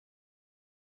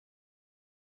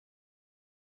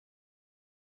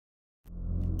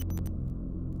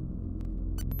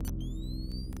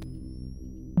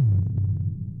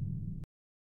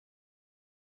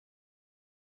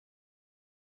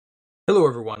Hello,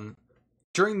 everyone.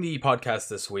 During the podcast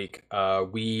this week,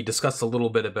 we discussed a little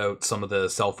bit about some of the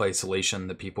self-isolation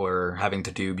that people are having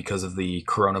to do because of the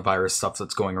coronavirus stuff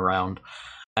that's going around.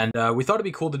 And we thought it'd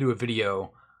be cool to do a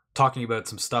video talking about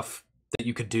some stuff that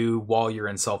you could do while you're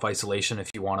in self-isolation if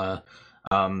you want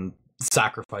to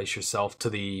sacrifice yourself to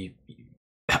the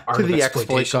art of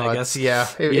exploitation, I guess. Yeah.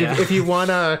 If you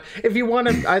wanna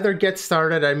either get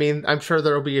started, I mean, I'm sure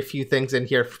there'll be a few things in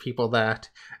here for people that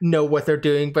know what they're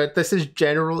doing, but this is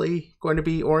generally going to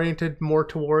be oriented more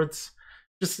towards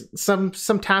just some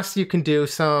tasks you can do,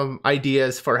 some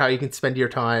ideas for how you can spend your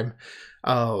time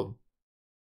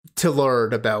to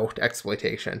learn about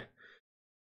exploitation.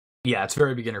 Yeah, it's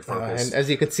very beginner focused. And as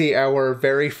you can see, our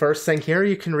very first thing here,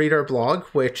 you can read our blog,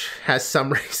 which has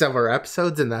summaries of our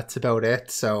episodes, and that's about it.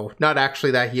 So not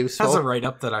actually that useful. It has a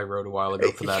write-up that I wrote a while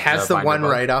ago for that. It has the one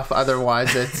write-up.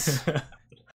 Otherwise, it's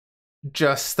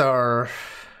just our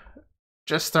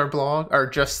blog, or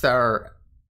just our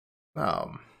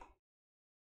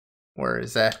where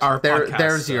is that? Our podcast,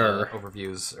 there's your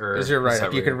overviews. There's your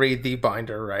write-up. You can read the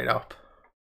binder write-up.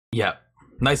 Yeah.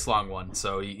 Nice long one,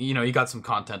 so you got some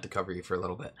content to cover you for a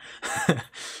little bit.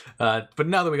 But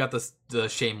now that we got the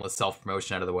shameless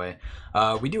self-promotion out of the way,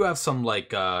 we do have some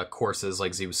courses,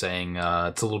 like Z was saying.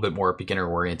 It's a little bit more beginner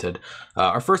oriented.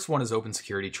 Our first one is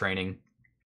OpenSecurityTraining.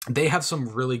 They have some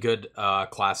really good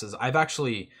classes.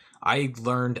 I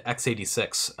learned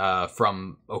x86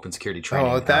 from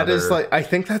OpenSecurityTraining. Oh, that is I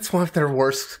think that's one of their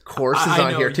worst courses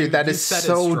on here too. That is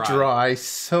so dry,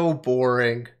 so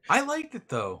boring. I liked it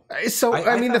though. So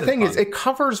I mean, the thing is, it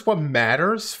covers what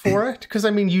matters for it. Because I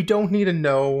mean, you don't need to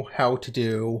know how to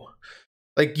do,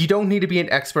 you don't need to be an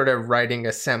expert at writing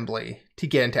assembly to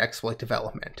get into exploit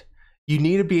development. You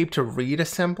need to be able to read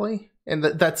assembly, and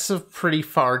that's a pretty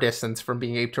far distance from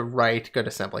being able to write good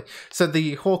assembly. So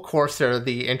the whole course there,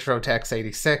 the intro to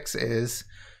x86, is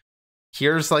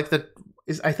here's I think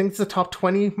it's the top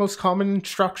 20 most common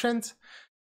instructions.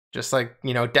 Just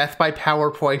death by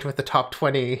PowerPoint with the top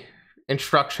 20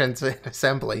 instructions in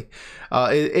assembly.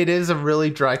 It is a really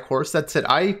dry course. That's it.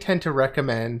 I tend to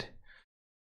recommend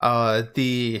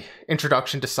the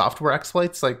introduction to software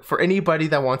exploits. For anybody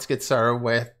that wants to get started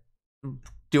with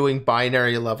doing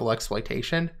binary level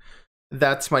exploitation,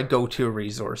 that's my go-to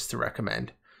resource to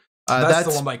recommend. That's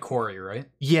the one by Corey, right?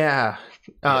 Yeah.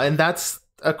 And that's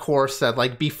a course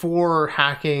that before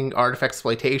hacking art of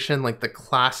exploitation, the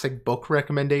classic book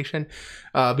recommendation,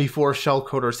 before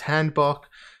Shellcoder's Handbook,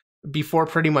 before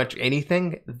pretty much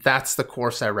anything, that's the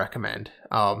course I recommend.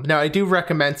 Now I do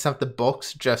recommend some of the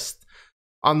books just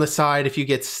on the side if you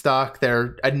get stuck.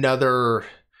 They're another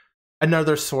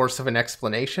source of an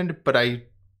explanation, but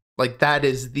that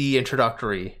is the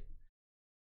introductory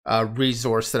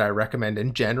resource that I recommend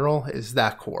in general, is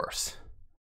that course.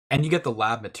 And you get the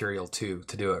lab material too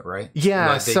to do it, right?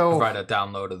 Yeah, they provide a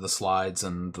download of the slides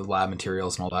and the lab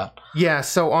materials and all that. Yeah,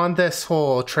 so on this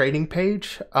whole training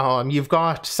page, you've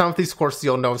got some of these courses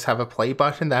you'll notice have a play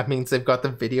button. That means they've got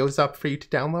the videos up for you to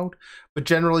download. But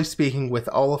generally speaking, with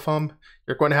all of them,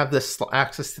 you're going to have this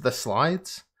access to the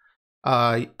slides,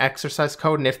 exercise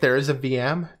code, and if there is a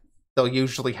VM, they'll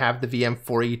usually have the VM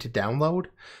for you to download.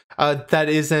 That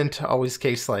isn't always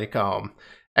the case.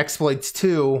 Exploits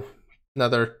 2,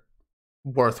 another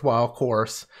worthwhile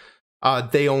course,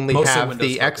 they only have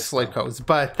the exploit codes,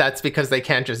 but that's because they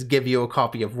can't just give you a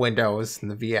copy of Windows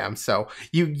and the VM. So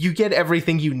you get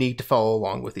everything you need to follow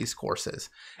along with these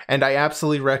courses. And I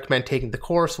absolutely recommend taking the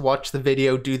course, watch the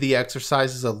video, do the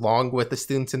exercises along with the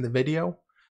students in the video.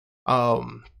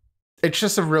 It's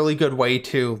just a really good way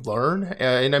to learn.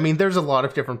 And I mean, there's a lot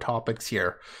of different topics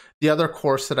here. The other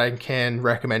course that I can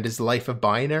recommend is Life of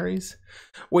Binaries,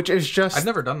 which is just... I've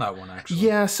never done that one, actually.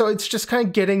 Yeah, so it's just kind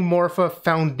of getting more of a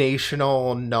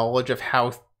foundational knowledge of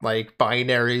how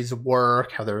binaries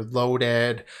work, how they're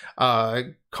loaded,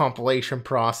 compilation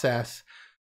process.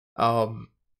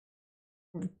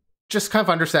 Just kind of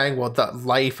understanding, the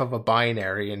life of a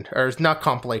binary, or not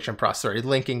compilation process, sorry,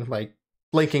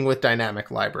 linking with dynamic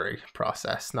library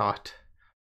process, not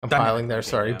compiling there,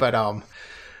 sorry, yeah. But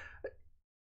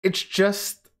it's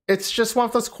just one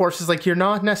of those courses, you're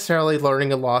not necessarily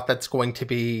learning a lot that's going to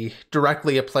be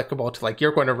directly applicable to,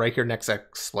 you're going to write your next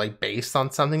exploit based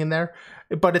on something in there,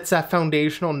 but it's that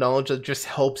foundational knowledge that just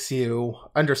helps you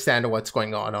understand what's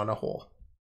going on a whole.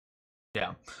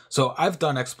 Yeah. So I've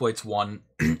done Exploits 1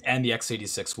 and the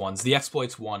x86 ones. The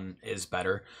Exploits 1 is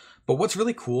better. But what's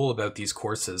really cool about these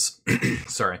courses,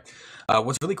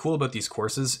 what's really cool about these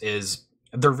courses is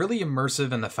they're really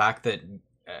immersive in the fact that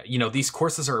you know, these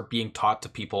courses are being taught to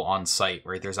people on site,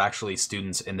 right? There's actually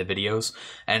students in the videos,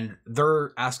 and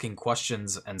they're asking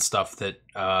questions and stuff that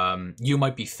you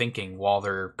might be thinking while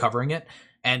they're covering it,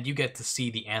 and you get to see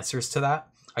the answers to that.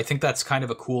 I think that's kind of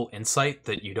a cool insight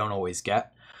that you don't always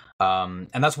get. And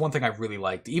that's one thing I really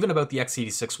liked, even about the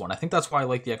x86 one. I think that's why I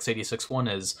like the x86 one,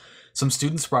 is some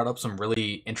students brought up some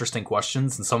really interesting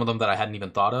questions, and some of them that I hadn't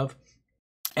even thought of.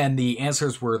 And the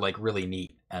answers were like really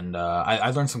neat, and I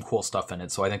learned some cool stuff in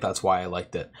it, so I think that's why I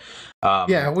liked it.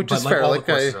 Yeah, which is fair. Like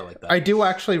that. I do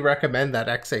actually recommend that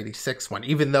x86 one,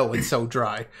 even though it's so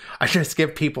dry. I just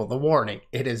give people the warning: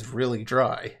 it is really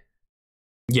dry.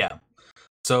 Yeah.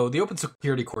 So the open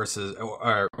security courses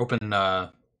are open.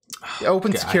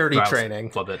 Open security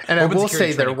training, and I will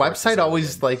say their website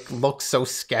always like looks so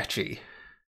sketchy.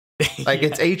 Like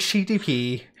it's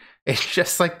HTTP. It's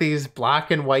just like these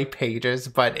black and white pages,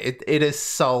 but it is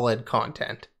solid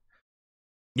content.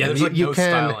 Yeah, there's like no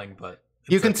styling, but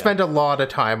you can spend a lot of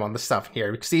time on the stuff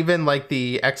here, because even like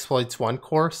the Exploits 1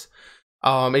 course,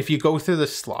 if you go through the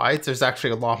slides, there's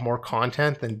actually a lot more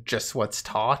content than just what's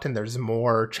taught, and there's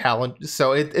more challenge.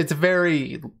 So it's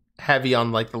very heavy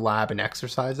on like the lab and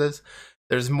exercises.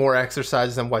 There's more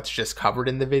exercises than what's just covered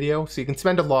in the video, so you can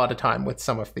spend a lot of time with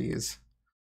some of these.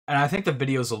 And I think the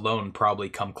videos alone probably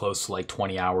come close to like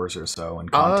 20 hours or so in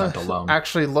content alone.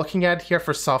 Actually, looking at here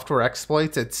for software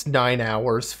exploits, it's 9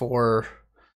 hours for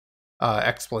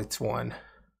Exploits 1.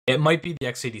 It might be the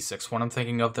x86 one I'm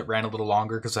thinking of that ran a little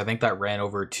longer, because I think that ran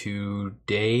over 2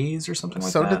 days or something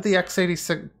like that. So did the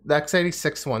x86. The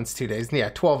x86 one's 2 days. Yeah,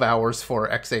 12 hours for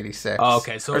x86. Oh,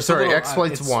 okay. So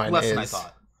Exploits 1 less is... than I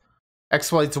thought.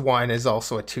 Exploits 1 is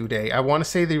also a 2-day. I want to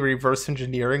say the reverse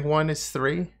engineering one is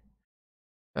 3.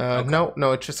 Okay.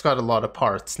 No, it just got a lot of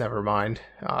parts. Never mind.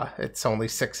 It's only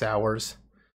 6 hours.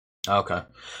 Okay.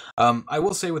 I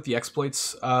will say with the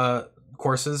exploits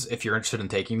courses, if you're interested in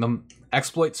taking them,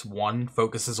 Exploits 1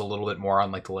 focuses a little bit more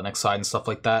on like the Linux side and stuff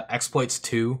like that. Exploits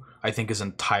 2, I think, is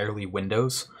entirely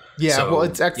Windows. Yeah, so well,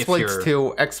 it's Exploits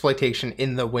 2 exploitation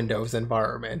in the Windows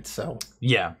environment. So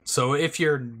yeah, so if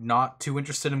you're not too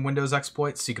interested in Windows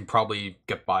exploits, you can probably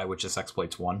get by with just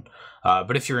Exploits 1.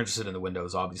 But if you're interested in the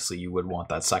Windows, obviously you would want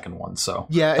that second one. So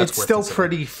yeah, it's still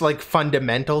pretty like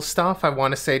fundamental stuff. I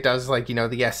want to say it does like, you know,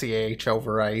 the SEH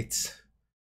overwrites,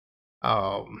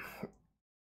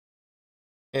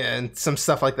 and some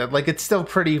stuff like that. Like it's still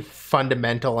pretty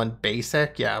fundamental and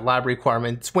basic. Yeah, lab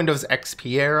requirements, Windows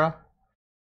XP era.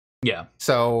 Yeah.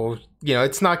 So, you know,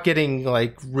 it's not getting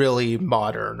like really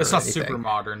modern. It's not super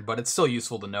modern, but it's still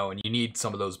useful to know, and you need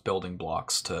some of those building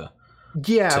blocks to.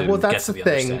 Yeah, well, that's the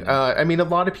thing. I mean, a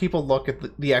lot of people look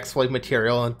at the exploit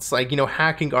material, and it's like, you know,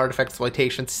 hacking artifact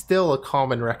exploitation is still a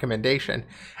common recommendation,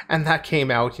 and that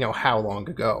came out, you know, how long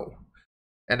ago?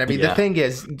 And I mean, the thing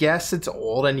is, yes, it's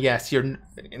old, and yes, you're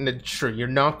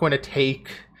not going to take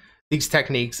these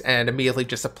techniques and immediately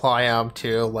just apply them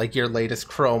to like your latest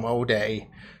Chrome O-Day,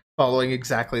 following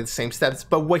exactly the same steps.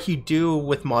 But what you do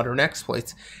with modern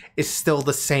exploits is still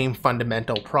the same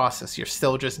fundamental process. You're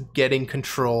still just getting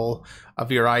control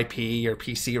of your IP, your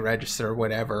PC register,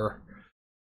 whatever.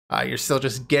 You're still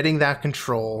just getting that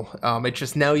control. It's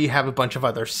just now you have a bunch of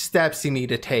other steps you need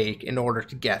to take in order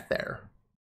to get there.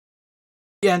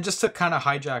 Yeah, and just to kind of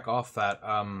hijack off that,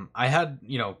 I had,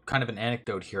 you know, kind of an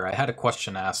anecdote here. I had a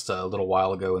question asked a little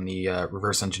while ago in the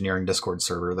reverse engineering Discord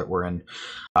server that we're in.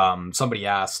 Somebody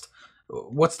asked,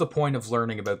 what's the point of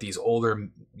learning about these older,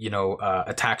 you know,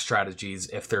 attack strategies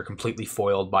if they're completely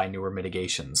foiled by newer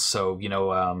mitigations? So, you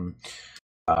know,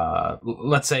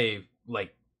 let's say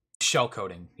like shell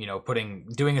coding, you know,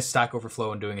 doing a Stack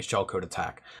Overflow and doing a shellcode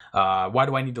attack. Why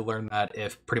do I need to learn that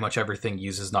if pretty much everything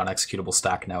uses non-executable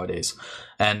stack nowadays?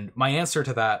 And my answer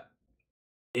to that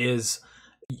is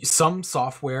some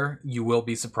software, you will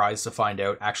be surprised to find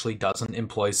out, actually doesn't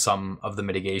employ some of the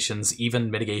mitigations, even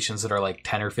mitigations that are like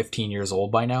 10 or 15 years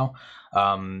old by now.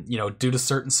 You know, due to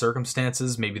certain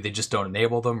circumstances, maybe they just don't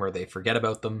enable them or they forget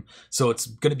about them. So it's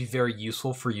going to be very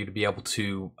useful for you to be able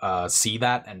to see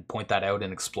that and point that out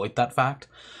and exploit that fact.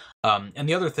 And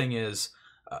the other thing is,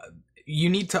 you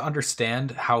need to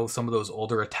understand how some of those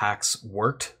older attacks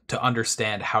worked to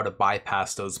understand how to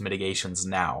bypass those mitigations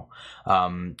now.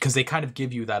 Because they kind of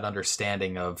give you that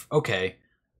understanding of, okay,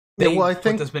 they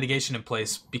put this mitigation in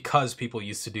place because people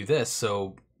used to do this,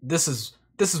 so this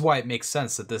is why it makes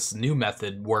sense that this new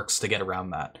method works to get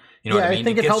around that. You know what I mean? I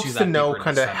think it helps to know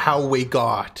kind of how we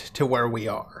got to where we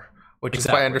are, which is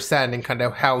by understanding kind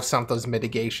of how some of those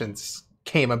mitigations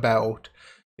came about.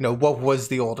 You know, what was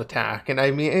the old attack? And I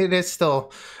mean, it is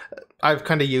still, I've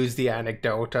kind of used the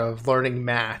anecdote of learning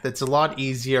math. It's a lot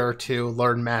easier to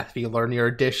learn math if you learn your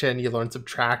addition, you learn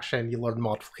subtraction, you learn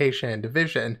multiplication and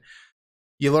division.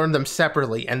 You learn them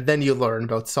separately, and then you learn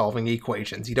about solving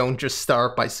equations. You don't just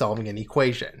start by solving an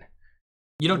equation.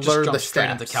 You don't just jump straight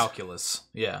into calculus.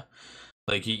 Yeah,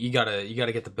 like you gotta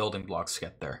get the building blocks to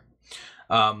get there.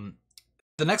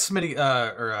 The next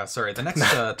the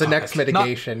next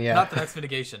mitigation, not the next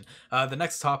mitigation. The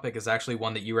next topic is actually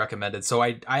one that you recommended. So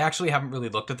I actually haven't really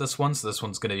looked at this one, so this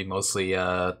one's going to be mostly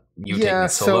you taking it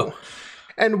solo.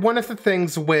 And one of the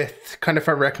things with kind of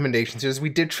our recommendations is we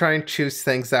did try and choose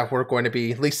things that were going to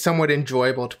be at least somewhat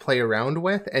enjoyable to play around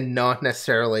with, and not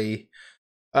necessarily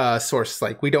sources.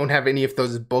 Like, we don't have any of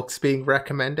those books being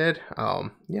recommended.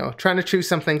 Trying to choose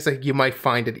some things that you might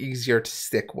find it easier to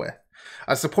stick with.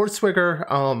 Support Swigger,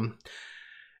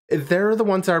 they're the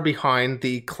ones that are behind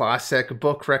the classic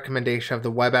book recommendation of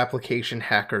the Web Application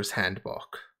Hacker's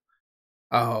Handbook.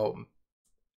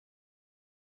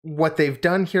 What they've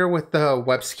done here with the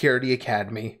Web Security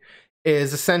Academy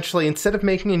is essentially, instead of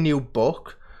making a new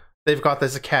book, they've got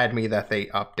this academy that they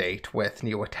update with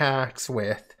new attacks,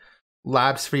 with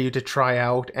labs for you to try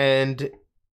out, and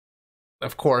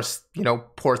of course,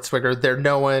 Portswigger, they're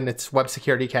known, it's Web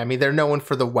Security Academy, they're known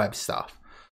for the web stuff.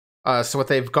 So what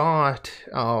they've got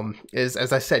is,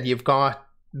 as I said, you've got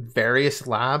various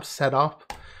labs set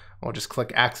up. I'll just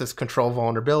click Access Control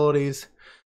Vulnerabilities,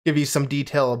 give you some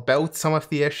detail about some of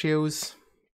the issues,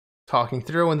 talking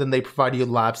through, and then they provide you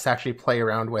labs to actually play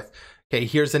around with. Okay,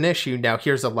 here's an issue, now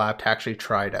here's a lab to actually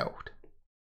try it out.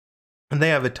 And they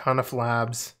have a ton of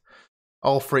labs,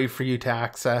 all free for you to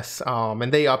access,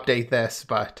 and they update this,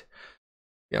 but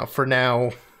for now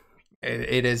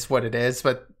it is what it is.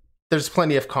 But there's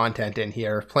plenty of content in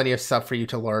here, plenty of stuff for you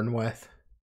to learn with.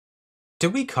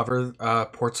 Did we cover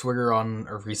Portswigger on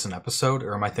a recent episode,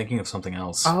 or am I thinking of something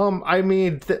else? I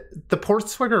mean, the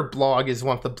Portswigger blog is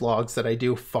one of the blogs that I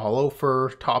do follow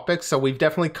for topics, so we've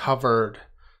definitely covered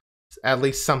at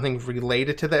least something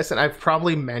related to this, and I've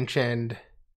probably mentioned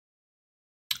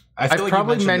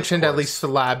mentioned at least the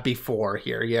lab before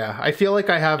here. Yeah, I feel like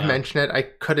I have mentioned it. I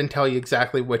couldn't tell you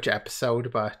exactly which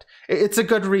episode, but it's a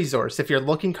good resource if you're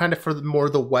looking kind of for more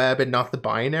the web and not the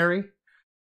binary.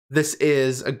 This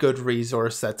is a good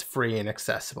resource that's free and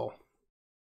accessible.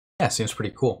 Yeah, seems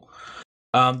pretty cool.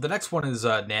 The next one is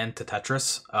NAND to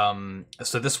Tetris.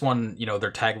 So this one,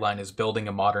 their tagline is building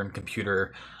a modern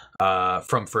computer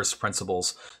from first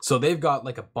principles. So they've got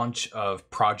like a bunch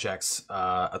of projects,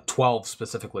 12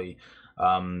 specifically,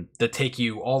 that take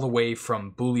you all the way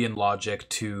from Boolean logic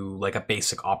to like a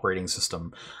basic operating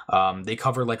system. They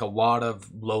cover like a lot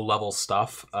of low-level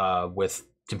stuff with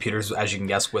computers, as you can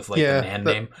guess, with like the NAND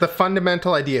name. The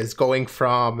fundamental idea is going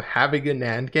from having a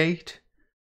NAND gate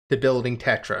to building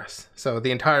Tetris. So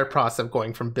the entire process of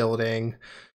going from building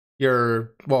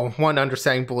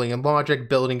understanding Boolean logic,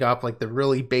 building up like the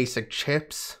really basic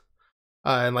chips,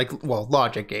 and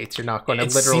logic gates. You're not going to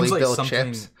literally build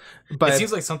chips, but it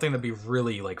seems like something that'd be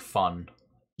really like fun.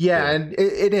 Yeah, and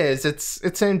it is.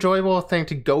 It's an enjoyable thing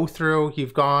to go through.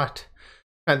 You've got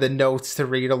the notes to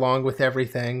read along with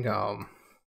everything.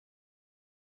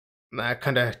 That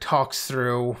kind of talks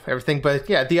through everything. But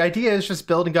yeah, the idea is just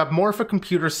building up more of a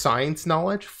computer science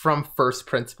knowledge from first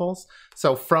principles.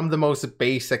 So from the most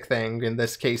basic thing, in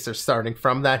this case, they're starting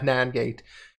from that NAND gate,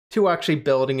 to actually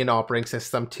building an operating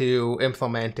system, to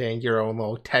implementing your own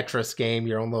little Tetris game,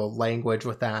 your own little language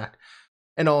with that,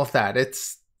 and all of that.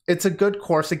 It's a good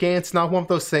course. Again, it's not one of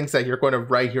those things that you're going to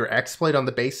write your exploit on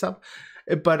the base of,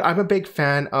 but I'm a big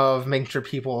fan of making sure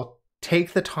people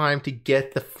take the time to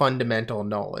get the fundamental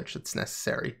knowledge that's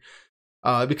necessary,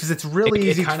 because it's really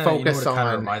easy to focus on. It kind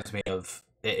of reminds me of,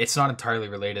 it's not entirely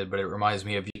related, but it reminds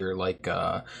me of your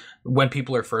when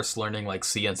people are first learning like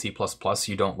C and C++,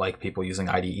 you don't like people using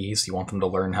IDEs. You want them to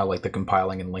learn how like the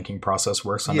compiling and linking process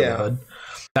works under the hood.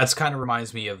 That's kind of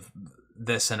reminds me of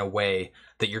this in a way,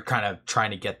 that you're kind of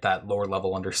trying to get that lower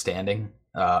level understanding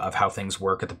of how things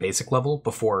work at the basic level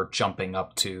before jumping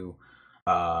up to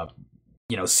more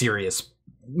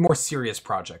serious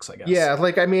projects, I guess. Yeah,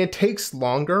 it takes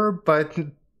longer, but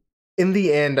in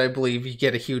the end, I believe you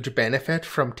get a huge benefit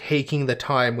from taking the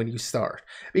time when you start,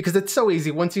 because it's so easy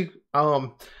once you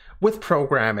with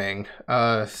programming,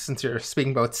 since you're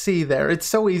speaking about C there, it's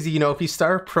so easy, if you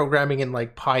start programming in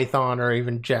like Python or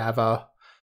even Java,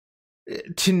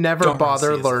 to never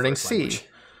bother learning C.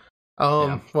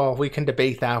 Well, we can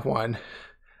debate that one.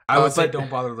 I would say don't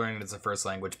bother learning it as a first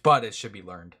language, but it should be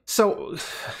learned. So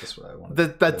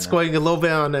that's going a little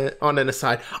bit on an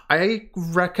aside. I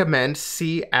recommend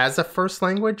C as a first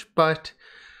language, but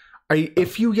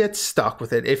if you get stuck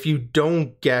with it, if you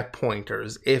don't get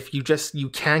pointers, if you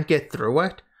can't get through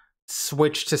it,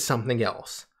 switch to something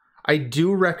else. I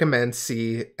do recommend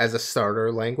C as a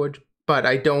starter language, but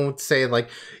I don't say like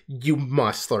you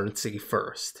must learn C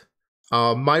first.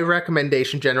 My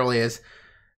recommendation generally is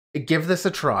give this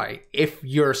a try. If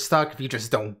you're stuck, if you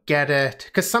just don't get it,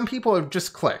 because some people are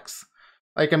just clicks.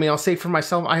 Like, I mean, I'll say for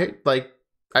myself,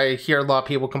 I hear a lot of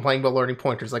people complain about learning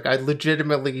pointers. Like, I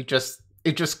legitimately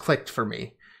it just clicked for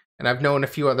me. And I've known a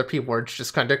few other people where it's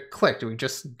just kind of clicked. We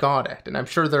just got it. And I'm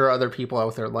sure there are other people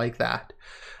out there like that.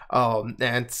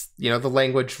 And, the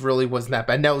language really wasn't that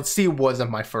bad. Now, C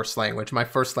wasn't my first language. My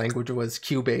first language was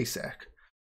QBasic.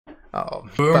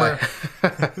 Boomer.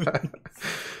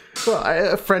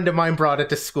 Well, a friend of mine brought it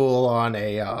to school on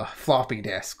a floppy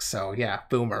disk. So, yeah,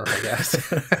 boomer, I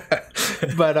guess.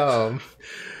 But, oh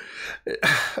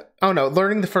no,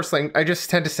 learning the first language, I just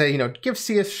tend to say, give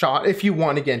C a shot if you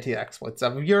want to get into the exploit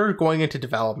stuff. If you're going into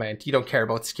development, you don't care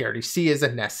about security, C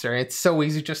isn't necessary. It's so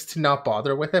easy just to not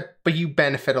bother with it, but you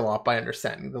benefit a lot by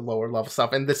understanding the lower level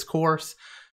stuff. In this course,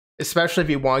 especially if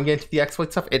you want to get into the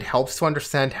exploit stuff, it helps to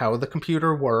understand how the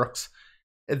computer works.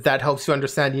 That helps you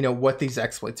understand, what these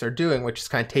exploits are doing, which is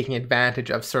kind of taking advantage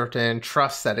of certain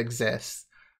trusts that exist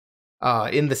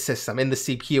in the system, in the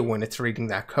CPU when it's reading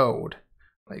that code.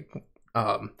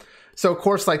 So a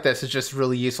course like this is just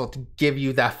really useful to give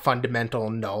you that fundamental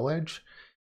knowledge,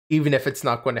 even if it's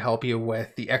not going to help you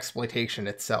with the exploitation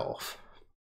itself.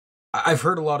 I've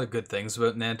heard a lot of good things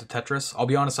about Nanta Tetris. I'll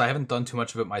be honest, I haven't done too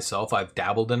much of it myself. I've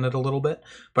dabbled in it a little bit,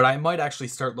 but I might actually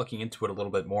start looking into it a little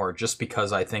bit more, just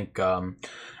because I think,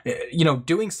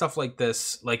 doing stuff like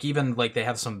this, like even like they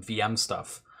have some VM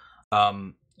stuff,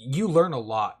 you learn a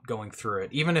lot going through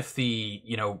it, even if the,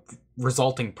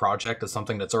 resulting project is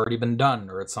something that's already been done,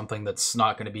 or it's something that's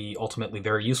not going to be ultimately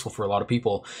very useful for a lot of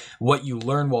people. What you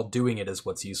learn while doing it is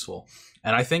what's useful.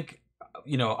 And I think,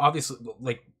 obviously,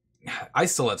 like, I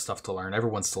still have stuff to learn.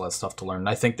 Everyone still has stuff to learn. And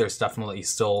I think there's definitely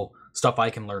still stuff I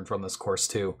can learn from this course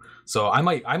too. So I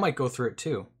might go through it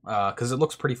too, because it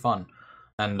looks pretty fun.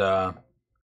 And I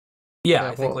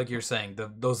think like you're saying,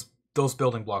 those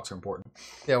building blocks are important.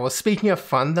 Yeah, well, speaking of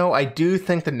fun though, I do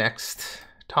think the next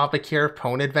topic here,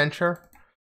 Pwn Adventure,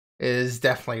 is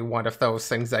definitely one of those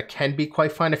things that can be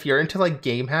quite fun if you're into like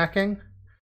game hacking.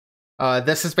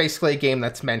 This is basically a game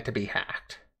that's meant to be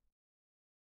hacked.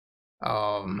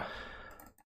 Oh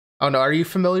no, are you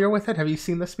familiar with it? Have you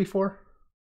seen this before?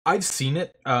 I've seen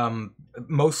it,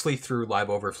 mostly through Live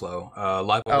Overflow.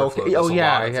 Live Overflow does a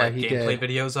lot of like gameplay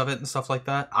videos of it and stuff like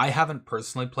that. I haven't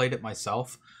personally played it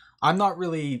myself. I'm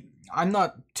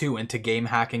not too into game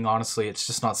hacking, honestly. It's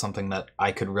just not something that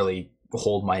I could really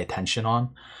hold my attention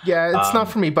on. Yeah, it's not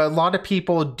for me, but a lot of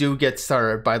people do get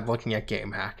started by looking at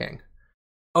game hacking.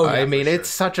 Oh, yeah, I mean, it's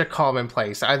such a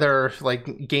commonplace, either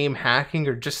like game hacking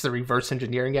or just the reverse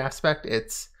engineering aspect.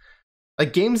 It's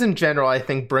like games in general, I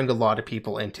think, bring a lot of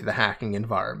people into the hacking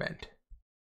environment.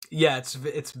 Yeah,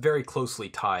 it's very closely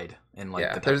tied in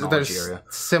like the technology area.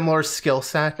 Similar skill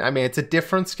set. I mean, it's a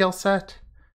different skill set,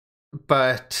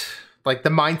 but like the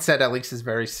mindset at least is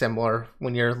very similar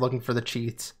when you're looking for the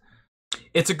cheats.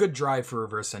 It's a good drive for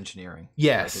reverse engineering.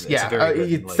 Yes,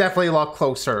 it's definitely a lot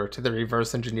closer to the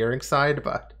reverse engineering side,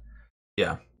 but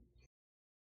yeah.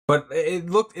 But it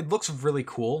looks really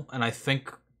cool, and I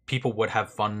think people would have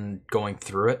fun going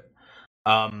through it.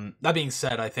 That being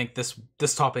said, I think this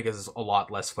topic is a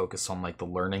lot less focused on like the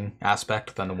learning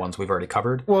aspect than the ones we've already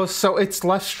covered. Well, so it's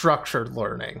less structured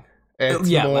learning. It's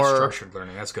more less structured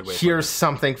learning. That's a good way. Here's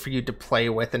something for you to play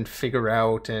with and figure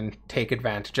out and take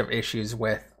advantage of issues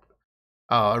with.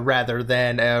 Rather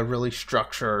than a really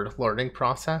structured learning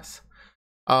process.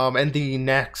 And the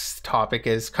next topic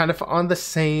is kind of on the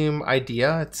same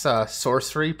idea. It's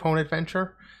Sorcery, Pwn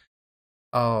Adventure.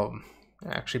 I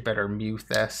actually better mute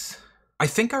this. I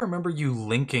think I remember you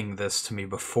linking this to me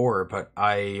before, but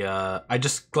I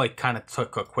just like kind of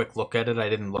took a quick look at it. I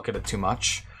didn't look at it too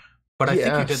much. But I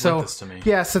think you did link this to me.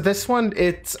 Yeah, so this one,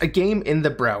 it's a game in the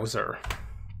browser.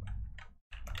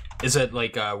 Is it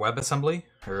like WebAssembly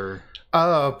or...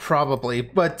 Probably.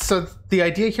 But so the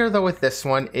idea here though with this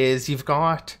one is you've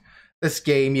got this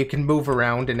game, you can move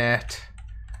around in it.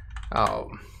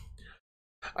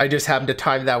 I just happened to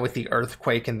time that with the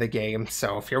earthquake in the game,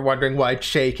 so if you're wondering why it's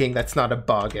shaking, that's not a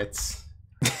bug, it's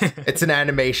an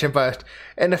animation,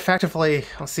 and effectively,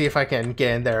 I'll see if I can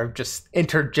get in there, just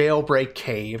enter jailbreak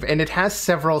cave, and it has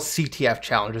several CTF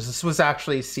challenges. This was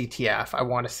actually CTF, I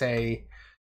want to say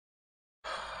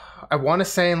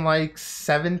in like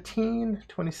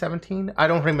 2017. I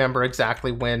don't remember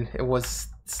exactly when it was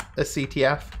a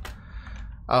CTF.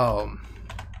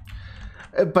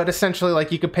 But essentially,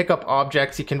 like, you can pick up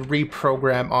objects, you can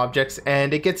reprogram objects,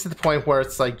 and it gets to the point where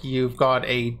it's like you've got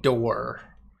a door,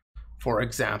 for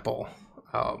example,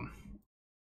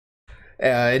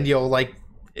 and you'll like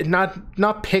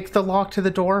not pick the lock to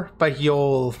the door, but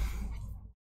you'll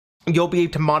be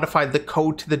able to modify the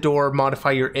code to the door,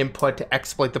 modify your input to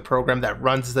exploit the program that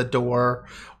runs the door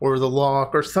or the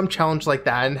lock or some challenge like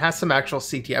that, and has some actual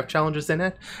CTF challenges in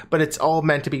it, but it's all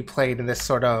meant to be played in this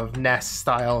sort of NES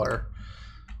style or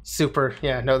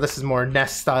this is more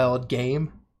NES styled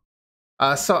game.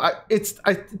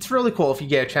 It's really cool if you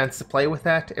get a chance to play with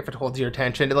that, if it holds your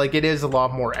attention. Like, it is a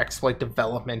lot more exploit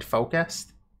development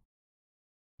focused.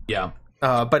 Yeah.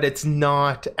 But it's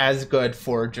not as good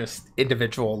for just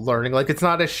individual learning. Like, it's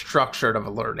not as structured of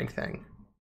a learning thing.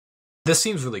 This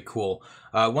seems really cool.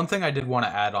 One thing I did want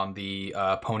to add on the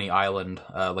Pwnie Island,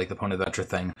 like the Pwn Adventure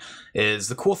thing, is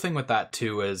the cool thing with that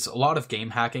too is a lot of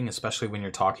game hacking, especially when you're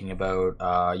talking about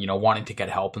wanting to get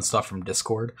help and stuff from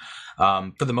Discord.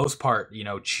 For the most part,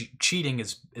 cheating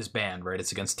is banned, right?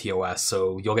 It's against TOS,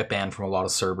 so you'll get banned from a lot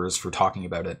of servers for talking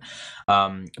about it.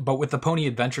 But with the Pwnie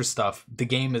Adventure stuff, the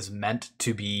game is meant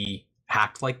to be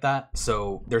hacked like that,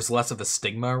 so there's less of a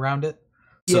stigma around it.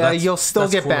 So yeah, you'll still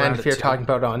get cool banned if you're talking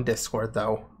about it on Discord,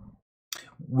 though.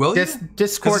 Will you?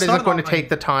 Discord isn't going to take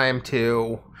the time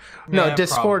to... No,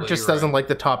 Discord just doesn't like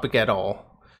the topic at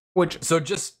all. So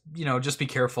just be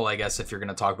careful, I guess, if you're going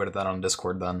to talk about that on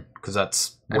Discord then, because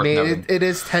that's worth noting. it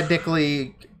is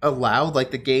technically allowed,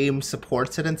 like the game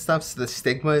supports it and stuff, so the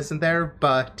stigma isn't there,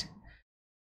 but...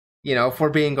 if we're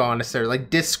being honest there,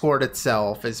 like, Discord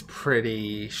itself is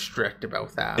pretty strict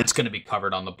about that. It's going to be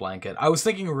covered on the blanket. I was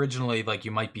thinking originally, like,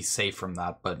 you might be safe from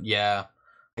that, but yeah,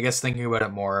 I guess thinking about it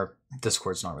more,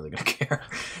 Discord's not really going to care.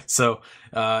 So,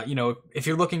 if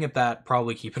you're looking at that,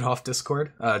 probably keep it off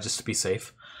Discord, just to be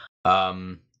safe.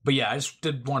 But yeah, I just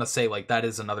did want to say, like, that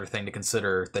is another thing to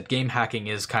consider, that game hacking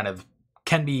is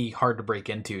can be hard to break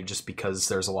into just because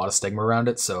there's a lot of stigma around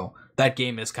it. So that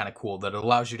game is kind of cool that it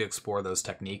allows you to explore those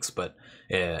techniques, but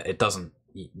it doesn't,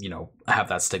 have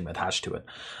that stigma attached to it.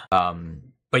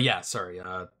 But yeah, sorry.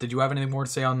 Did you have anything more to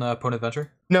say on Pwn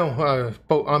Adventure? No,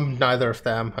 but I'm neither of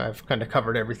them. I've kind of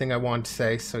covered everything I wanted to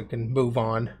say, so we can move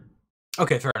on.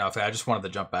 Okay, fair enough. I just wanted to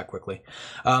jump back quickly.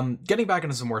 Getting back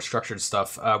into some more structured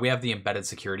stuff, we have the embedded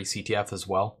security CTF as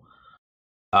well.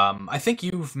 I think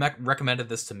you've recommended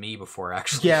this to me before,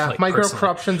 actually. Yeah, like,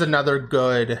 Microcurruption's another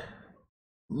good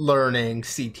learning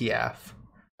CTF.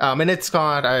 And it's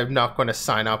got, I'm not going to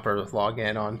sign up or log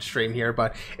in on stream here,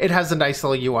 but it has a nice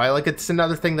little UI. Like, it's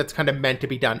another thing that's kind of meant to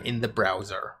be done in the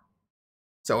browser.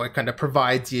 So it kind of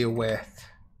provides you with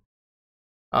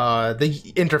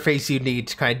the interface you need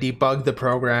to kind of debug the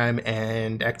program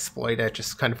and exploit it,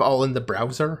 just kind of all in the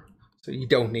browser. So you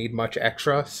don't need much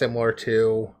extra, similar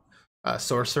to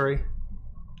sorcery.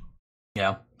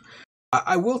 Yeah.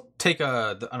 I will take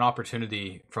an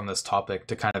opportunity from this topic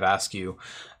to kind of ask you,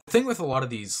 the thing with a lot of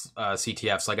these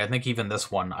CTFs, like I think even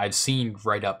this one, I've seen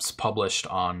write-ups published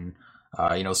on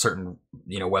certain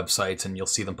websites, and you'll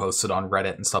see them posted on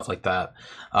Reddit and stuff like that.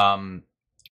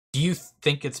 Do you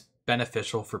think it's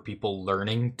beneficial for people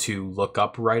learning to look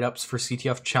up write-ups for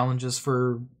CTF challenges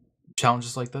for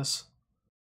challenges like this?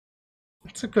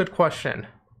 That's a good question.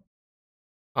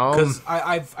 Because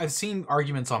I've seen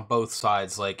arguments on both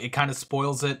sides. Like, it kind of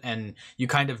spoils it, and you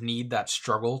kind of need that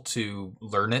struggle to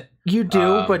learn it. You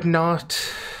do, but not.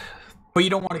 But you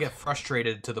don't want to get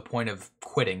frustrated to the point of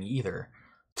quitting either.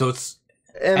 So it's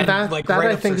that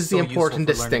I think is the important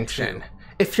distinction.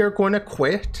 If you're going to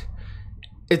quit,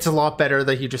 it's a lot better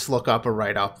that you just look up a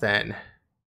write-up than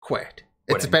quit.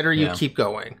 It's better you keep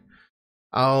going.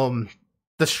 The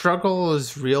struggle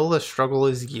is real. The struggle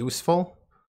is useful.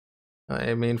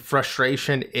 I mean,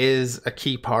 frustration is a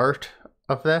key part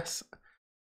of this.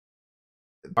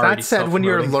 That said, when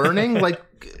you're learning, like,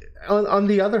 on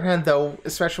the other hand, though,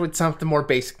 especially with some of the more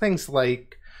basic things,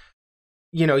 like,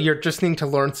 you're just needing to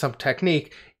learn some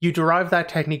technique, you derive that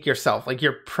technique yourself. Like,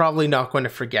 you're probably not going to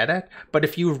forget it, but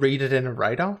if you read it in a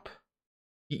write-up,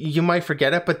 you might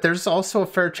forget it, but there's also a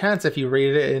fair chance if you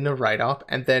read it in a write-up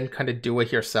and then kind of do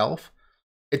it yourself,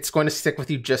 it's going to stick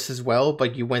with you just as well,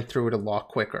 but you went through it a lot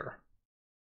quicker.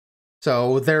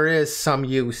 So there is some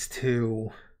use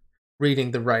to reading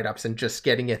the write-ups and just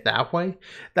getting it that way.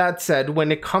 That said,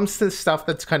 when it comes to stuff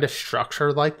that's kind of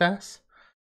structured like this,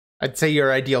 I'd say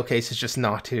your ideal case is just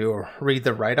not to read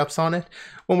the write-ups on it.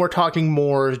 When we're talking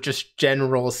more just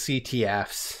general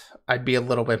CTFs, I'd be a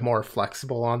little bit more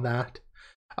flexible on that.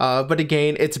 But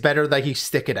again, it's better that you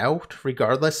stick it out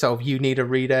regardless. So if you need to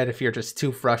read it, if you're just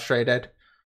too frustrated,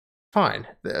 fine.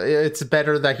 It's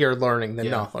better that you're learning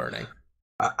than not learning.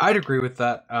 I'd agree with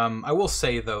that. I will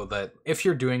say though that if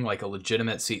you're doing like a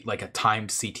legitimate like a timed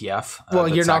CTF, Well,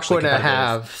 you're not going to competitive.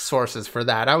 have sources for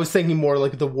that. I was thinking more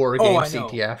like the war game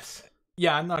CTFs.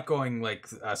 Yeah, I'm not going like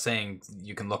saying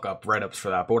you can look up write-ups for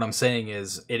that, but what I'm saying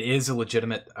is it is a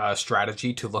legitimate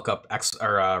strategy to look up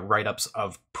write-ups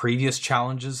of previous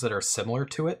challenges that are similar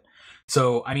to it.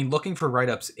 So, I mean, looking for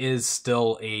write-ups is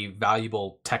still a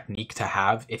valuable technique to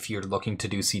have if you're looking to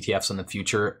do CTFs in the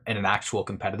future in an actual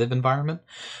competitive environment.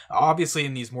 Obviously,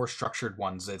 in these more structured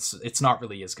ones, it's not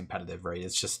really as competitive, right?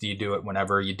 It's just you do it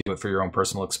whenever, you do it for your own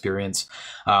personal experience.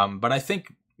 But I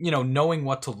think, you know, knowing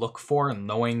what to look for and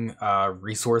knowing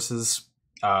resources,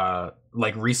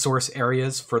 like resource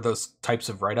areas for those types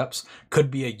of write-ups could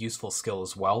be a useful skill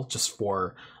as well, just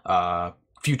for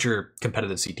future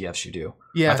competitive CTFs you do.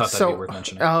 Yeah, I thought that'd be worth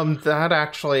mentioning. That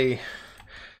actually,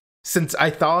 since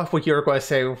I thought what you were going to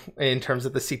say in terms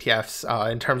of the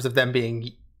CTFs, in terms of them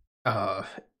being,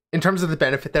 in terms of the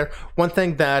benefit there, one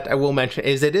thing that I will mention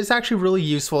is it is actually really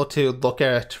useful to look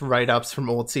at write-ups from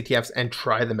old CTFs and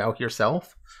try them out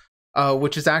yourself,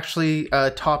 which is actually a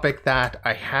topic that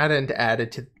I hadn't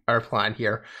added to our plan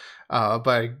here.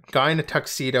 But Guy in a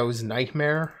Tuxedo's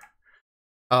Nightmare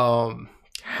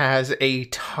has a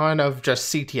ton of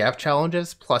just CTF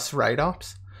challenges plus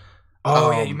write-ups. Oh,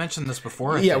 yeah, you mentioned this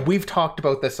before. Yeah, we've talked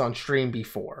about this on stream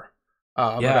before.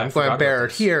 Yeah, but I'm going to bear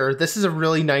it here. This is a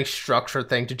really nice structured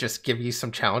thing to just give you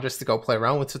some challenges to go play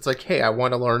around with. So it's like, hey, I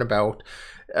want to learn about,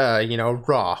 you know,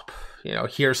 ROP. You know,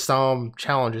 here's some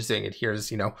challenges doing it.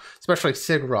 Here's, you know, especially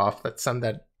SIG ROP. That's some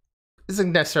that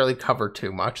isn't necessarily covered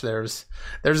too much. There's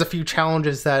a few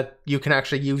challenges that you can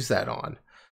actually use that on.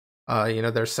 You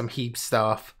know, there's some heap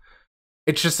stuff.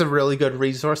 It's just a really good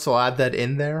resource. So I'll add that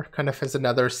in there kind of as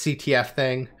another CTF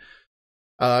thing.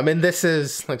 And this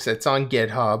is, like I said, it's on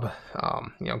GitHub,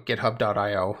 you know,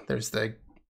 github.io. There's the,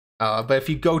 but if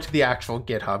you go to the actual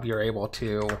GitHub, you're able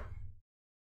to,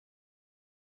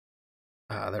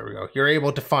 there we go. You're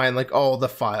able to find like all the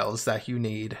files that you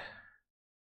need,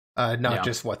 not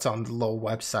just what's on the little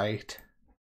website.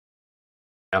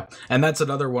 Yeah, and that's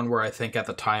another one where I think at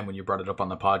the time when you brought it up on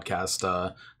the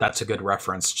podcast, that's a good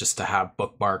reference just to have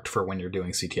bookmarked for when you're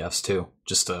doing CTFs too,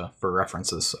 just for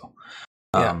references. So,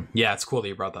 yeah, it's cool that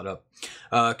you brought that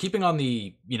up. Keeping on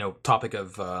the topic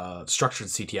of structured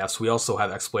CTFs, we also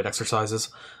have Exploit-Excercises.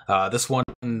 This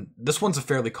one's a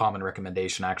fairly common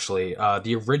recommendation actually.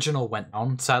 The original went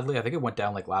down, sadly. I think it went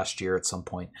down like last year at some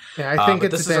point. Yeah, I think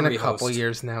it's been a couple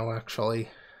years now actually.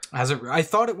 Has it? I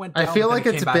thought it went down. I feel like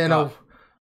it's been a.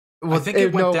 I think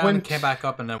it went down and came back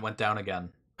up and then went down again.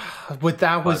 But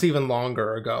that was even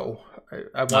longer ago.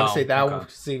 I want to say that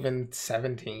was even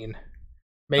 17.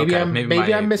 Maybe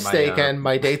I'm mistaken.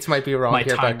 My dates might be wrong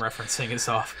here. My time referencing is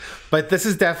off. But this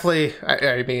is definitely,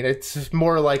 I mean, it's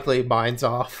more likely mine's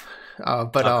off.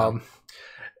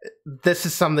 This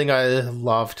is something I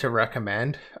love to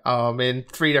recommend in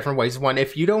 3 different ways. One,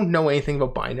 if you don't know anything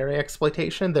about binary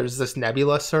exploitation, there's this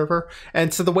Nebula server.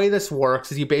 And so the way this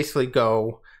works is you basically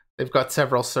go... They've got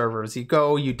several servers. You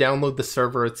go, you download the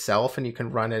server itself, and you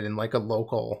can run it in like a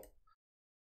local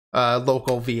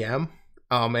VM.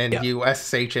 You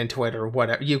SSH into it or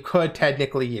whatever. You could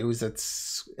technically use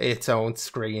its own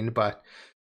screen, but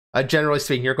generally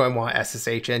speaking, you're going to want to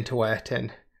SSH into it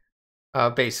and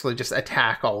basically just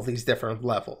attack all these different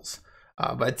levels.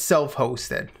 But it's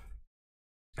self-hosted.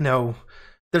 Now,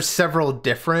 there's several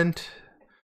different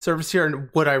servers here, and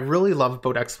what I really love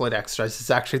about Exploit-Excercises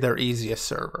is actually their easiest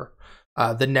server.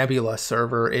 The Nebula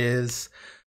server is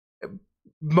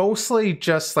mostly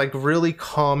just like really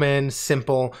common,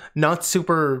 simple, not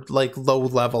super like low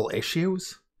level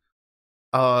issues.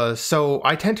 So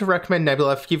I tend to recommend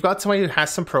Nebula if you've got somebody who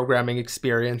has some programming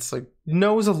experience, like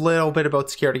knows a little bit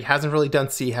about security, hasn't really done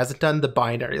C, hasn't done the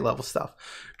binary level stuff.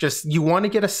 Just you want to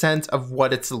get a sense of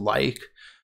what it's like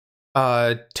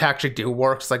to actually do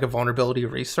works like a vulnerability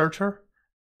researcher.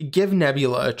 Give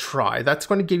Nebula a try. That's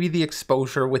going to give you the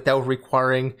exposure without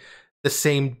requiring the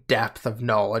same depth of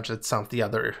knowledge that some of the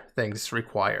other things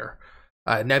require.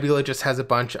 Nebula just has a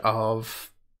bunch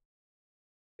of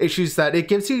issues that it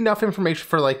gives you enough information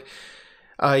for, like,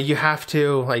 you have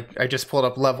to, like, I just pulled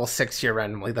up level 6 here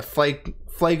randomly. The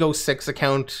Flago 6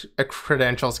 account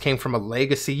credentials came from a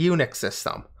legacy Unix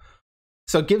system.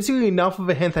 So it gives you enough of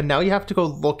a hint that now you have to go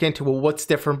look into, well, what's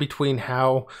different between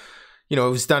how, it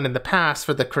was done in the past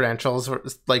for the credentials, or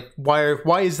like why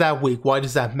is that weak? Why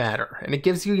does that matter? And it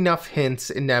gives you enough hints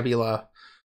in Nebula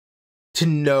to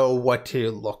know what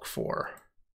to look for.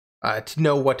 to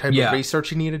know what type of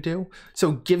research you need to do.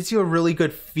 So it gives you a really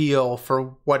good feel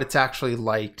for what it's actually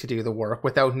like to do the work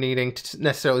without needing to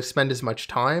necessarily spend as much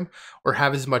time or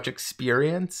have as much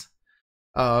experience.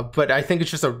 But I think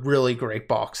it's just a really great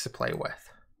box to play with.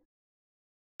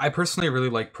 I personally really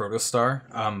like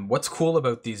Protostar. What's cool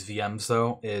about these VMs,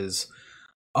 though, is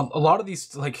a lot of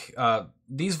these, like,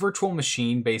 these virtual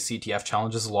machine-based CTF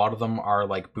challenges, a lot of them are,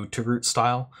 like, boot to root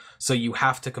style. So you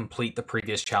have to complete the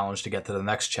previous challenge to get to the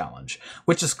next challenge,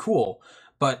 which is cool.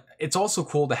 But it's also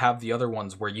cool to have the other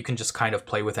ones where you can just kind of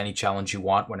play with any challenge you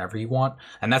want whenever you want.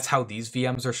 And that's how these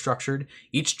VMs are structured.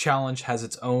 Each challenge has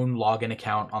its own login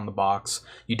account on the box.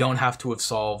 You don't have to have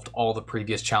solved all the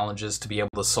previous challenges to be able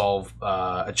to solve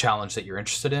a challenge that you're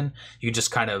interested in. You can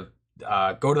just kind of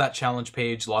go to that challenge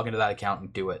page, log into that account,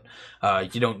 and do it.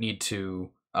 You don't need to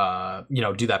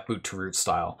do that boot to root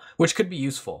style, which could be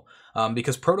useful.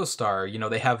 Because Protostar,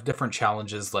 they have different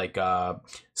challenges like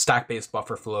stack-based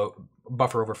buffer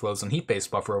overflows and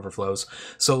heap-based buffer overflows.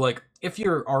 So, like, if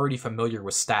you're already familiar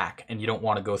with stack and you don't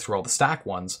want to go through all the stack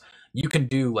ones, you can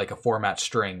do like a format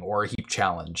string or a heap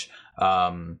challenge.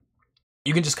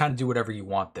 You can just kind of do whatever you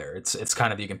want there. It's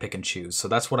kind of, you can pick and choose. So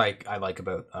that's what I like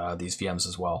about these VMs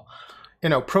as well.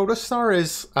 Protostar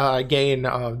is, again,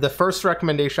 the first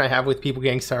recommendation I have with people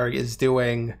getting started is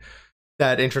doing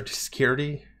that Intro to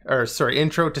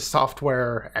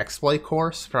Software Exploit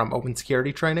course from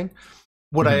OpenSecurityTraining.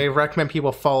 What I recommend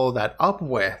people follow that up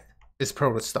with is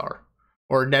Protostar,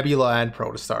 or Nebula and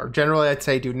Protostar. Generally, I'd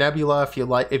say do Nebula if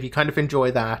you kind of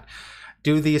enjoy that.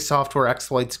 Do the software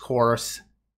exploits course,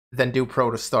 then do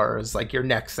Protostar as like your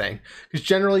next thing. Because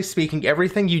generally speaking,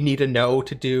 everything you need to know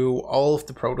to do all of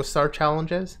the Protostar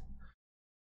challenges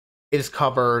is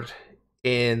covered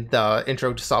in the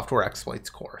Intro to Software Exploits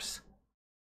course.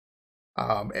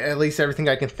 At least everything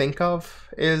I can think of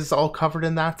is all covered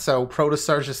in that. So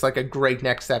Protostar is just like a great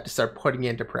next step to start putting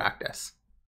into practice.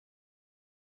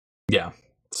 Yeah.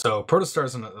 So Protostar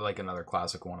is like another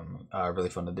classic one, really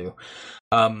fun to do.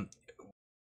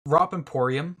 ROP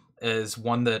Emporium is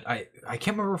one that I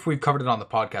can't remember if we've covered it on the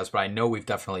podcast, but I know we've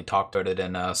definitely talked about it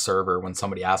in a server when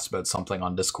somebody asked about something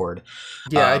on Discord.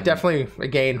 Yeah, I definitely,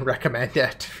 again, recommend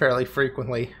it fairly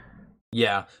frequently.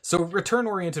 Yeah, so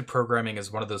return-oriented programming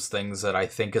is one of those things that I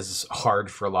think is hard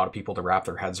for a lot of people to wrap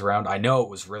their heads around. I know it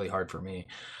was really hard for me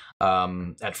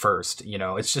at first.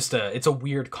 It's just it's a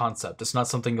weird concept. It's not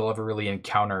something you'll ever really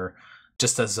encounter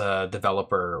just as a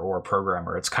developer or a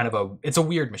programmer. It's a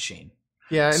weird machine.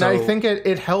 Yeah, and I think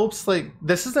it helps, like,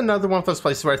 this is another one of those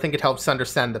places where I think it helps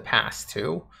understand the past,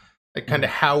 too. Like, kind of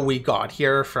how we got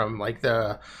here from, like,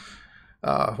 the...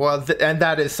 and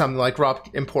that is something like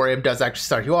ROP Emporium does actually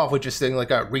start you off with just doing like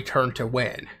a return to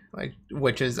win, like,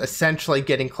 which is essentially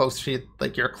getting close to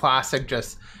like your classic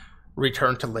just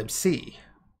return to libc,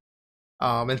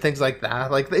 and things like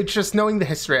that. Like, it's just knowing the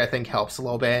history I think helps a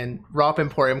little bit, and ROP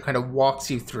Emporium kind of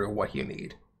walks you through what you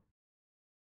need.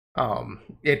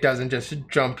 It doesn't just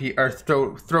jump you or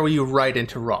throw you right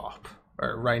into ROP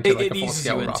or right into like a full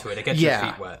scale ROP. Into it. It gets your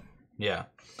feet wet. Yeah.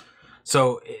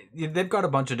 So they've got a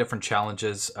bunch of different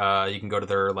challenges. You can go to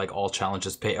their like all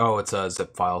challenges page. Oh, it's a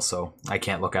zip file, so I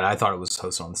can't look at it. I thought it was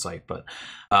hosted on the site, but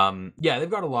yeah, they've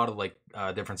got a lot of like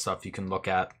different stuff you can look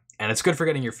at, and it's good for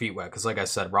getting your feet wet because, like I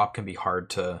said, ROP can be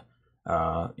hard to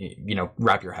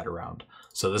wrap your head around.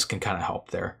 So this can kind of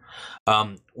help there.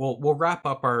 We'll wrap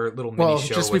up our little mini show. Well,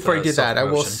 just before you do that, I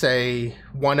will say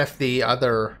one of the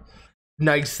other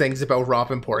nice things about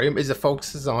ROP Emporium is it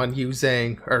focuses on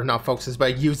using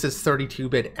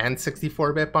 32-bit and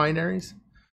 64-bit binaries.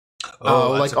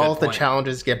 Like all of the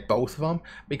challenges get both of them,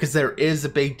 because there is a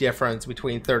big difference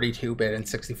between 32-bit and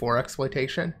 64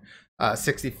 exploitation.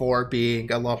 64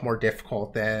 being a lot more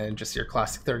difficult than just your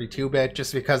classic 32-bit,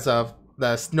 just because of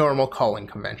the normal calling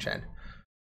convention.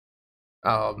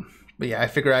 But yeah, I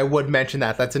figure I would mention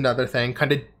that. That's another thing.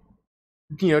 Kind of,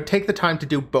 take the time to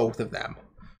do both of them.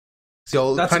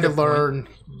 So you'll kind of learn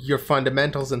your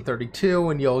fundamentals in 32,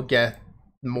 and you'll get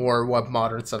more what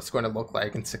modern stuff's going to look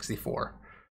like in 64.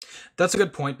 That's a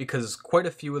good point, because quite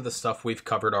a few of the stuff we've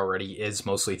covered already is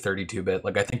mostly 32-bit.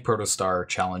 Like, I think Protostar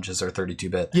challenges are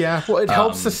 32-bit. Yeah, well, it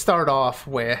helps to start off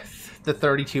with the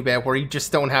 32-bit, where you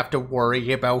just don't have to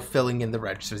worry about filling in the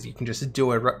registers. You can just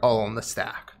do it all on the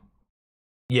stack.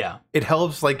 Yeah. It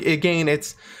helps, like, again,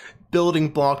 it's building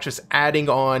blocks, just adding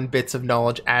on bits of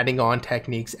knowledge, adding on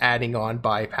techniques, adding on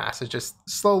bypasses, just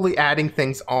slowly adding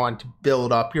things on to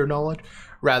build up your knowledge,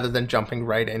 rather than jumping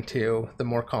right into the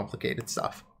more complicated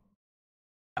stuff.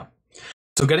 Yeah.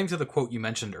 So getting to the quote you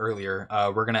mentioned earlier,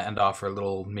 we're going to end off our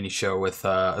little mini show with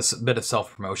a bit of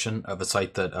self-promotion of a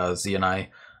site that Z and I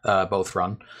both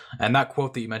run. And that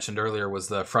quote that you mentioned earlier was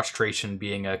the frustration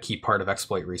being a key part of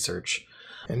exploit research.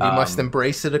 And you must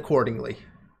embrace it accordingly.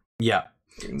 Yeah.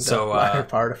 So latter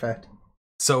part of it.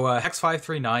 So Hex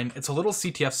 539, it's a little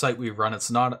CTF site we run. It's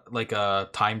not like a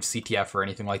timed CTF or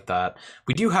anything like that.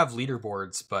 We do have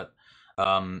leaderboards, but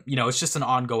it's just an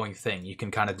ongoing thing. You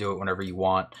can kind of do it whenever you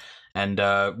want. And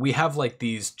we have like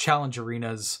these challenge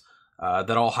arenas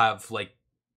that all have like,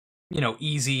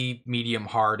 easy, medium,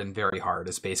 hard, and very hard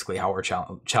is basically how our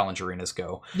challenge arenas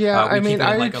go. Yeah, I mean,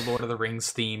 like a Lord of the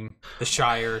Rings theme, the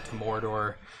Shire to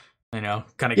Mordor. Kind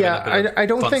of get a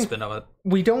bit of fun spin of it.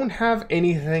 We don't have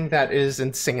anything that is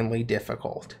insanely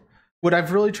difficult. What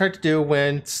I've really tried to do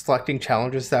when selecting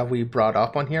challenges that we brought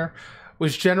up on here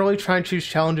was generally try and choose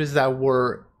challenges that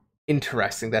were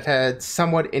interesting, that had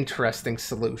somewhat interesting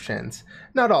solutions.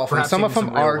 Not all of them. Some of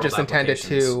them are just intended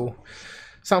to.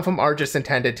 Some of them are just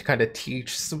intended to kind of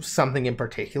teach something in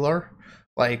particular.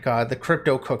 Like the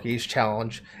crypto cookies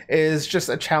challenge is just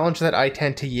a challenge that I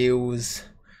tend to use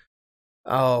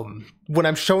when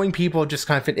I'm showing people just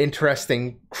kind of an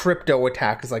interesting crypto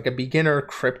attack, is like a beginner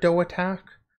crypto attack.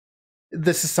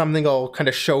 This is something I'll kind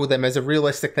of show them as a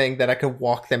realistic thing that I could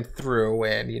walk them through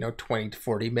in 20 to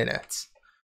 40 minutes.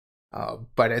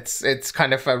 But it's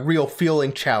kind of a real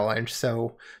feeling challenge.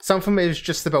 So some of them is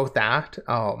just about that,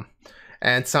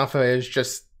 and some of it is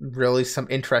just really some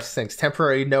interesting things.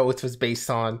 Temporary Notes was based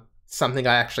on something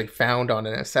I actually found on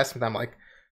an assessment. I'm like,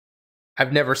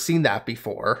 I've never seen that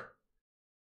before.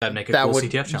 That make a cool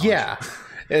CTF challenge. Yeah.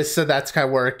 So that's kind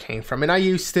of where it came from. And I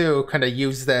used to kind of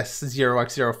use this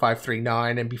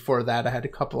 0x0539, and before that I had a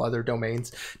couple other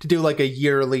domains to do like a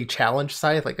yearly challenge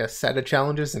site, like a set of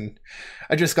challenges, and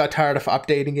I just got tired of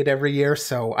updating it every year.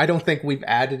 So I don't think we've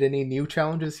added any new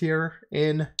challenges here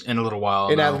in a little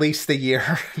while. At least a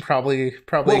year. probably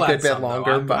we'll a good bit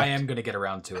longer. But I am gonna get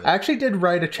around to it. I actually did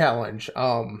write a challenge.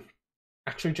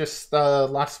 Actually just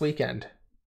last weekend.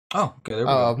 Oh, okay, there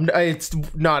we go. It's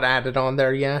not added on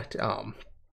there yet.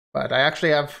 But I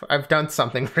actually I've done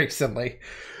something recently.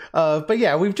 But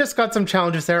yeah, we've just got some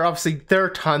challenges there. Obviously, there are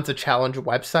tons of challenge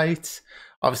websites.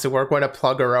 Obviously, we're going to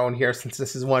plug our own here since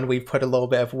this is one we've put a little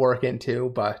bit of work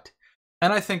into.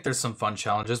 And I think there's some fun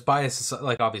challenges. Bias,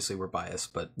 like obviously we're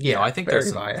biased, but I think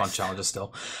there's some fun challenges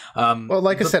still. Well,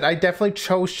 like I said, I definitely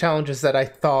chose challenges that I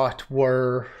thought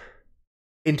were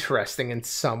interesting in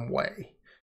some way.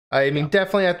 I mean,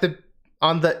 definitely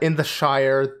in the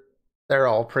Shire, they're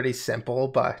all pretty simple,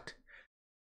 but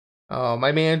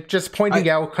I mean, just pointing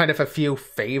out kind of a few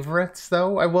favorites,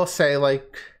 though. I will say,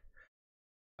 like,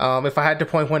 if I had to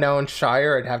point one out in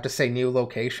Shire, I'd have to say New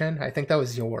Location. I think that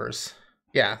was yours.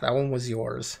 Yeah, that one was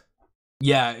yours.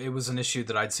 Yeah, it was an issue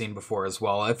that I'd seen before as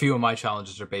well. A few of my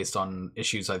challenges are based on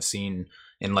issues I've seen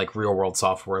in like real world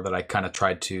software that I kind of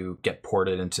tried to get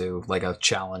ported into like a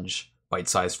challenge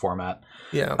bite-sized format.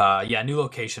 Yeah. New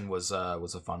Location was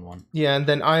a fun one. Yeah, and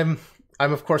then I'm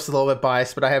of course a little bit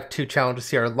biased, but I have two challenges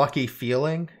here. Lucky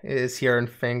Feeling is here in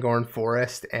Fangorn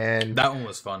Forest, and that one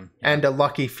was fun. Yeah. And a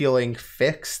Lucky Feeling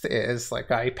Fixed is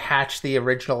like I patched the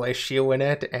original issue in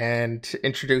it and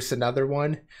introduced another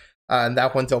one, and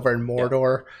that one's over in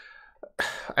Mordor. Yeah.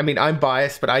 I mean, I'm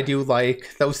biased, but I do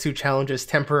like those two challenges.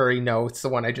 Temporary Notes, the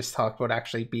one I just talked about,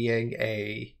 actually being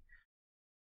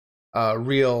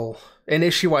an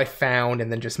issue I found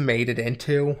and then just made it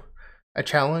into a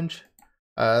challenge.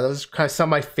 Those are kind of some of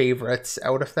my favorites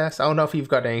out of this. I don't know if you've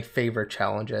got any favorite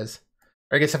challenges.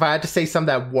 Or I guess if I had to say some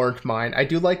that weren't mine, I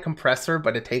do like Compressor,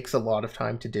 but it takes a lot of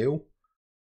time to do.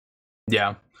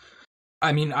 Yeah.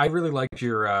 I mean, I really liked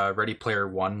your Ready Player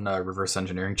One reverse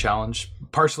engineering challenge,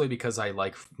 partially because I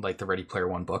like the Ready Player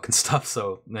One book and stuff.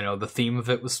 So, the theme of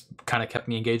it was kind of kept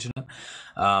me engaged in it.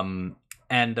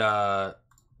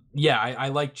 Yeah, I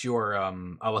liked your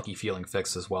A Lucky Feeling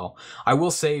Fix as well. I will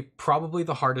say probably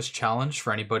the hardest challenge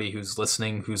for anybody who's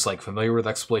listening, who's like familiar with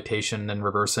exploitation and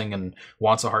reversing and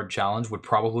wants a hard challenge, would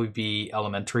probably be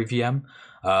Elementary VM.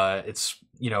 It's,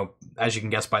 as you can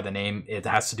guess by the name, it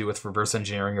has to do with reverse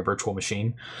engineering a virtual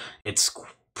machine. It's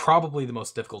probably the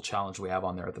most difficult challenge we have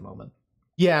on there at the moment.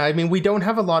 Yeah, I mean, we don't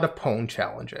have a lot of Pwn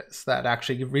challenges that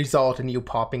actually result in you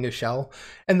popping a shell.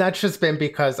 And that's just been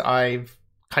because I've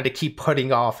kind of keep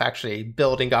putting off actually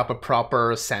building up a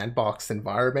proper sandbox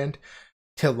environment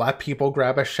to let people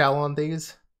grab a shell on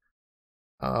these.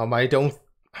 I'm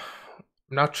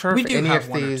not sure if any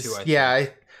of these.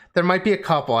 There might be a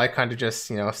couple. I kind of just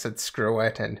said screw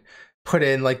it and put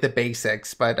in like the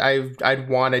basics, but I'd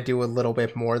want to do a little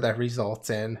bit more that results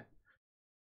in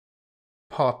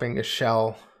popping a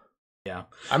shell. Yeah,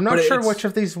 I'm not sure which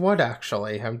of these would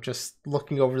actually. I'm just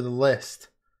looking over the list.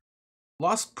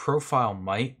 Lost Profile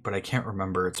might, but I can't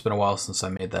remember. It's been a while since I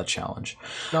made that challenge.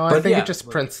 No, I think it just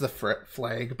prints the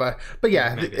flag, but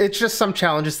yeah, maybe. It's just some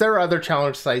challenges. There are other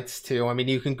challenge sites too. I mean,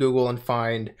 you can Google and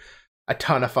find a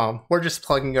ton of them. We're just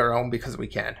plugging our own because we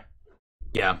can.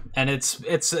 Yeah, and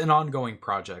it's an ongoing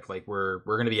project. Like we're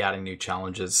going to be adding new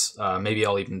challenges. Maybe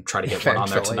I'll even try to get one on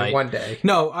there tonight. One day.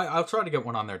 No, I'll try to get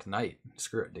one on there tonight.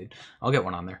 Screw it, dude. I'll get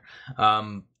one on there.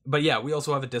 But yeah, we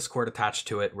also have a Discord attached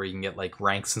to it where you can get like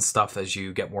ranks and stuff as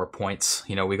you get more points.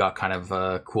 You know, we got kind of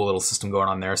a cool little system going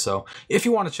on there. So if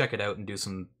you want to check it out and do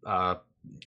some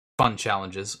fun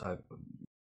challenges,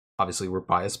 obviously we're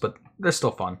biased, but they're still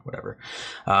fun, whatever.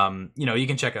 You know, you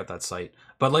can check out that site.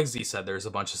 But like Z said, there's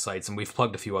a bunch of sites, and we've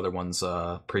plugged a few other ones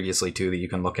previously too that you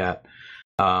can look at.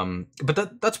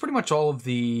 But that's pretty much all of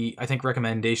the, I think,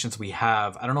 recommendations we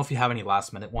have. I don't know if you have any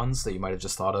last minute ones that you might have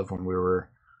just thought of when we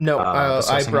were... No,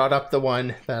 I brought up the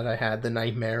one that I had, the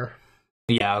nightmare.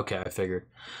 Yeah, okay, I figured.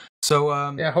 So,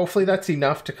 yeah, hopefully that's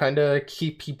enough to kind of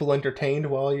keep people entertained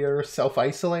while you're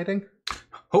self-isolating.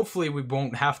 Hopefully we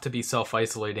won't have to be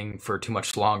self-isolating for too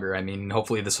much longer. I mean,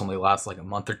 hopefully this only lasts like a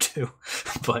month or two.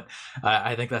 But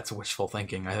I think that's wishful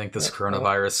thinking. I think this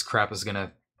coronavirus crap is going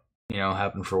to, you know,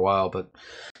 happen for a while. But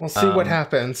we'll see what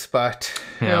happens. But,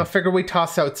 you know, I figure we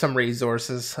toss out some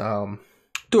resources.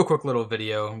 Do a quick little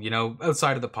video, you know,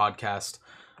 outside of the podcast.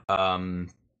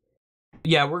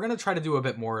 Yeah, we're going to try to do a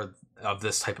bit more of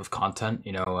this type of content,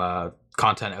 you know,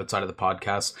 content outside of the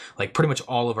podcast. Like pretty much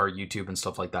all of our YouTube and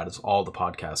stuff like that is all the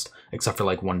podcast, except for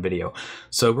like one video.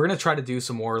 So we're going to try to do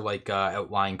some more like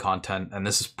outlying content. And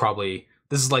this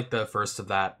is like the first of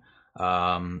that.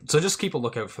 So just keep a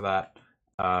lookout for that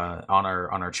on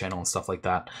our channel and stuff like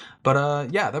that.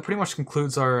 But yeah, that pretty much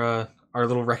concludes our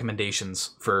little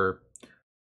recommendations for,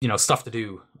 you know, stuff to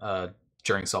do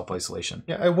during self-isolation.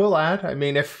 Yeah, I will add, I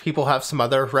mean, if people have some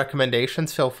other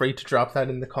recommendations, feel free to drop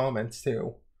that in the comments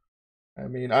too. I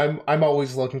mean, I'm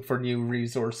always looking for new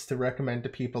resource to recommend to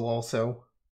people also.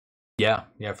 Yeah,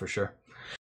 for sure.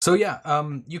 So yeah,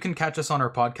 you can catch us on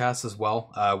our podcast as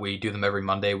well. We do them every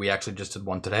Monday. We actually just did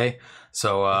one today.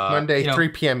 So Monday, 3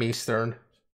 p.m. Eastern.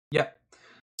 Yeah.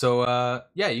 So,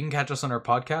 yeah, you can catch us on our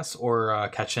podcast or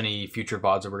catch any future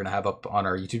VODs that we're going to have up on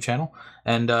our YouTube channel.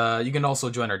 And you can also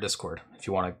join our Discord if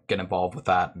you want to get involved with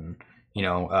that and, you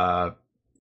know,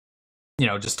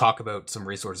 just talk about some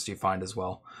resources you find as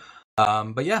well.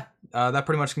 But yeah, that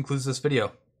pretty much concludes this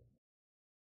video.